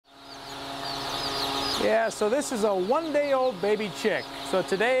Yeah, so this is a one-day-old baby chick. So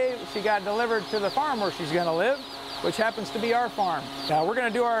today she got delivered to the farm where she's going to live, which happens to be our farm. Now we're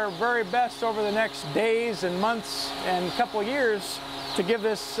going to do our very best over the next days and months and couple of years to give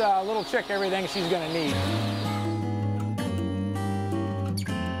this little chick everything she's going to need.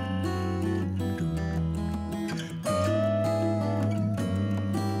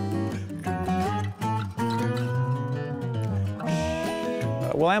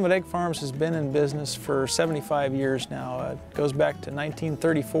 Willamette Egg Farms has been in business for 75 years now. It goes back to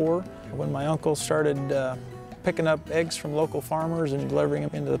 1934 when my uncle started picking up eggs from local farmers and delivering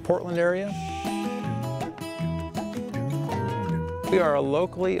them into the Portland area. We are a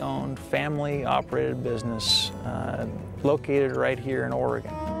locally owned, family-operated business located right here in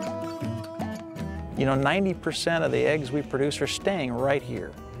Oregon. You know, 90% of the eggs we produce are staying right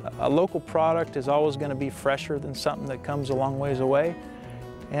here. A local product is always going to be fresher than something that comes a long ways away.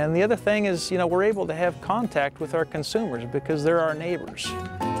 And the other thing is, you know, we're able to have contact with our consumers because they're our neighbors.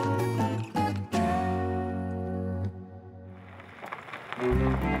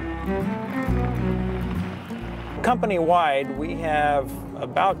 Company-wide, we have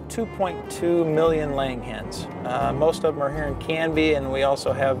about 2.2 million laying hens. Most of them are here in Canby, and we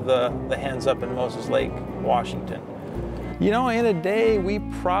also have the hens up in Moses Lake, Washington. You know, in a day, we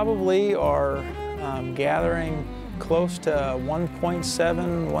probably are gathering close to 1.7,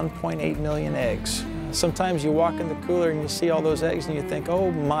 1.8 million eggs. Sometimes you walk in the cooler and you see all those eggs and you think, oh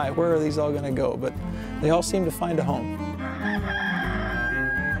my, where are these all going to go? But they all seem to find a home.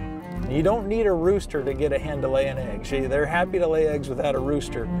 You don't need a rooster to get a hen to lay an egg. They're happy to lay eggs without a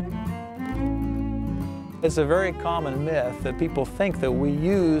rooster. It's a very common myth that people think that we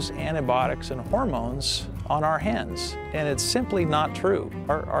use antibiotics and hormones on our hens, and it's simply not true.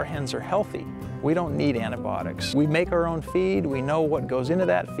 Our hens are healthy. We don't need antibiotics. We make our own feed. We know what goes into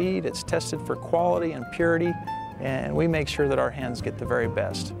that feed. It's tested for quality and purity, and we make sure that our hens get the very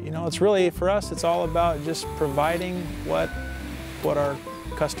best. You know, it's really, for us, it's all about just providing what our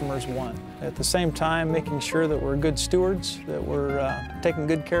customers want. At the same time, making sure that we're good stewards, that we're taking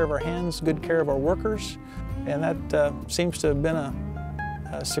good care of our hens, good care of our workers, and that seems to have been a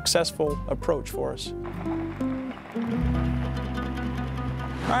successful approach for us.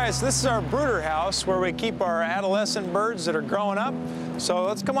 All right, so this is our brooder house where we keep our adolescent birds that are growing up. So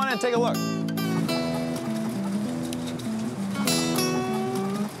let's come on in and take a look.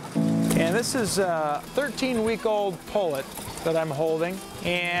 And this is a 13-week-old pullet that I'm holding,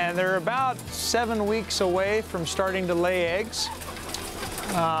 and they're about 7 weeks away from starting to lay eggs.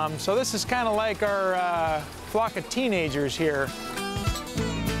 So this is kind of like our flock of teenagers here.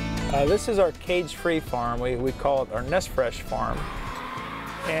 This is our cage-free farm. We call it our Nest Fresh farm.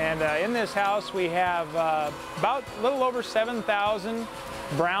 And in this house we have about a little over 7,000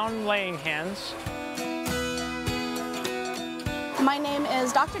 brown laying hens. My name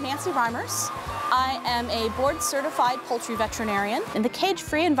is Dr. Nancy Reimers. I am a board-certified poultry veterinarian. In the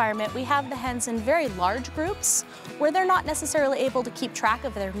cage-free environment, we have the hens in very large groups where they're not necessarily able to keep track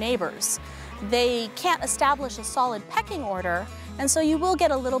of their neighbors. They can't establish a solid pecking order, and so you will get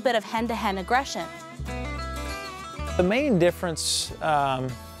a little bit of hen-to-hen aggression. The main difference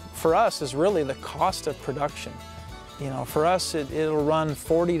for us is really the cost of production. You know, for us, it'll run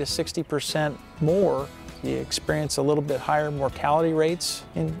 40 to 60% more. You experience a little bit higher mortality rates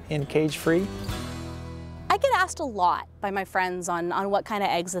in cage-free. I get asked a lot by my friends on what kind of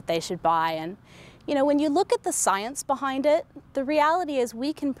eggs that they should buy, and you know, when you look at the science behind it, the reality is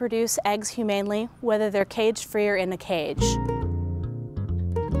we can produce eggs humanely whether they're cage-free or in a cage.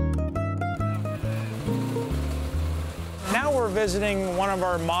 Now we're visiting one of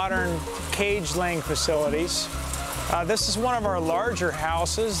our modern cage laying facilities. This is one of our larger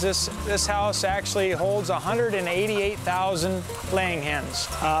houses. This house actually holds 188,000 laying hens.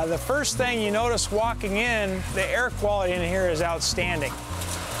 The first thing you notice walking in, the air quality in here is outstanding.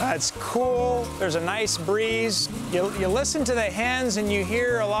 It's cool, there's a nice breeze. You listen to the hens and you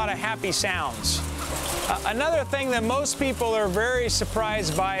hear a lot of happy sounds. Another thing that most people are very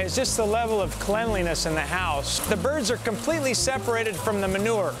surprised by is just the level of cleanliness in the house. The birds are completely separated from the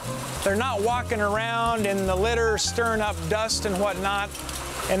manure. They're not walking around in the litter, stirring up dust and whatnot,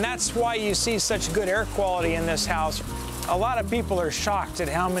 and that's why you see such good air quality in this house. A lot of people are shocked at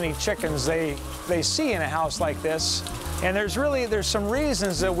how many chickens they see in a house like this. And there's some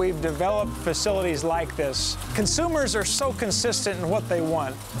reasons that we've developed facilities like this. Consumers are so consistent in what they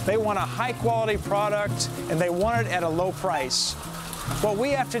want. They want a high quality product and they want it at a low price. What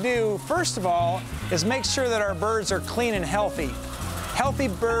we have to do, first of all, is make sure that our birds are clean and healthy. Healthy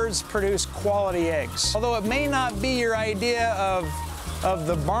birds produce quality eggs. Although it may not be your idea of of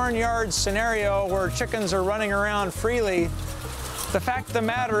the barnyard scenario where chickens are running around freely, the fact of the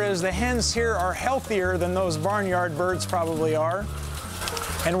matter is the hens here are healthier than those barnyard birds probably are.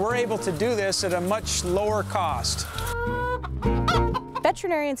 And we're able to do this at a much lower cost.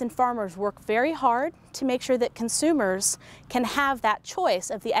 Veterinarians and farmers work very hard to make sure that consumers can have that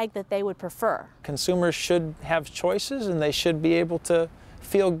choice of the egg that they would prefer. Consumers should have choices, and they should be able to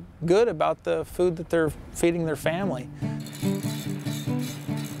feel good about the food that they're feeding their family.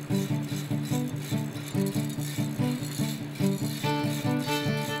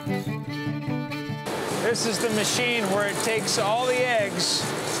 This is the machine where it takes all the eggs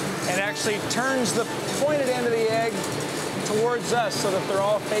and actually turns the pointed end of the egg towards us so that they're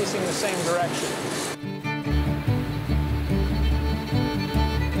all facing the same direction.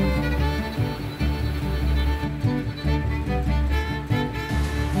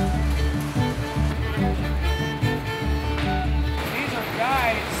 These are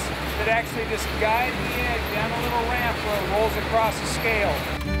guides that actually just guide the egg down a little ramp where it rolls across a scale.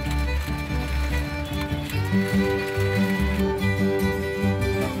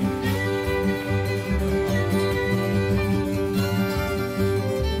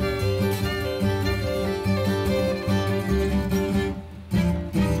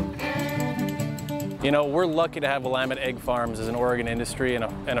 You know, we're lucky to have Willamette Egg Farms as an Oregon industry and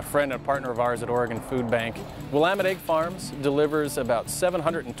a friend and partner of ours at Oregon Food Bank. Willamette Egg Farms delivers about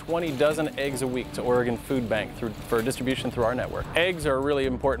 720 dozen eggs a week to Oregon Food Bank for distribution through our network. Eggs are a really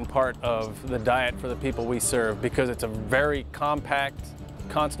important part of the diet for the people we serve because it's a very compact,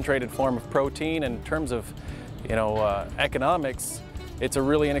 concentrated form of protein. And in terms of, economics, it's a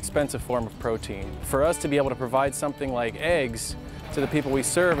really inexpensive form of protein. For us to be able to provide something like eggs to the people we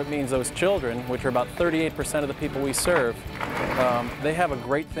serve, it means those children, which are about 38% of the people we serve, they have a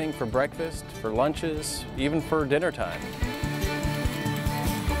great thing for breakfast, for lunches, even for dinner time.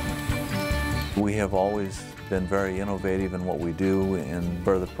 We have always been very innovative in what we do in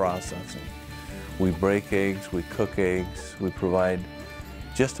further processing. We break eggs, we cook eggs, we provide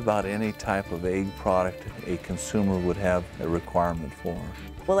just about any type of egg product a consumer would have a requirement for.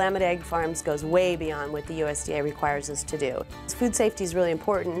 Willamette Egg Farms goes way beyond what the USDA requires us to do. Food safety is really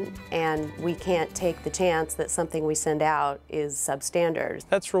important, and we can't take the chance that something we send out is substandard.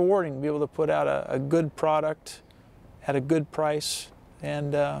 That's rewarding to be able to put out a good product at a good price,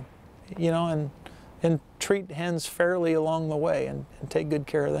 and and treat hens fairly along the way and take good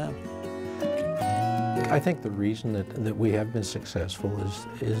care of them. I think the reason that we have been successful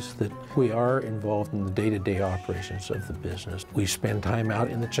is that we are involved in the day-to-day operations of the business. We spend time out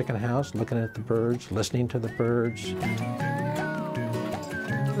in the chicken house looking at the birds, listening to the birds.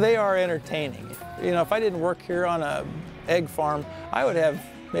 They are entertaining. You know, if I didn't work here on an egg farm, I would have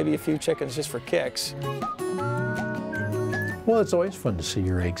maybe a few chickens just for kicks. Well, it's always fun to see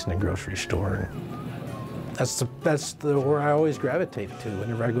your eggs in a grocery store. That's where I always gravitate to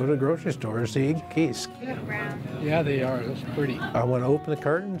whenever I go to the grocery store is the egg case. Yeah, they are. That's pretty. I want to open the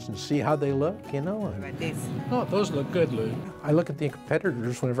cartons and see how they look, Oh, those look good, Lou. I look at the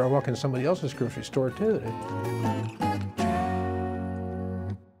competitors whenever I walk into somebody else's grocery store, too.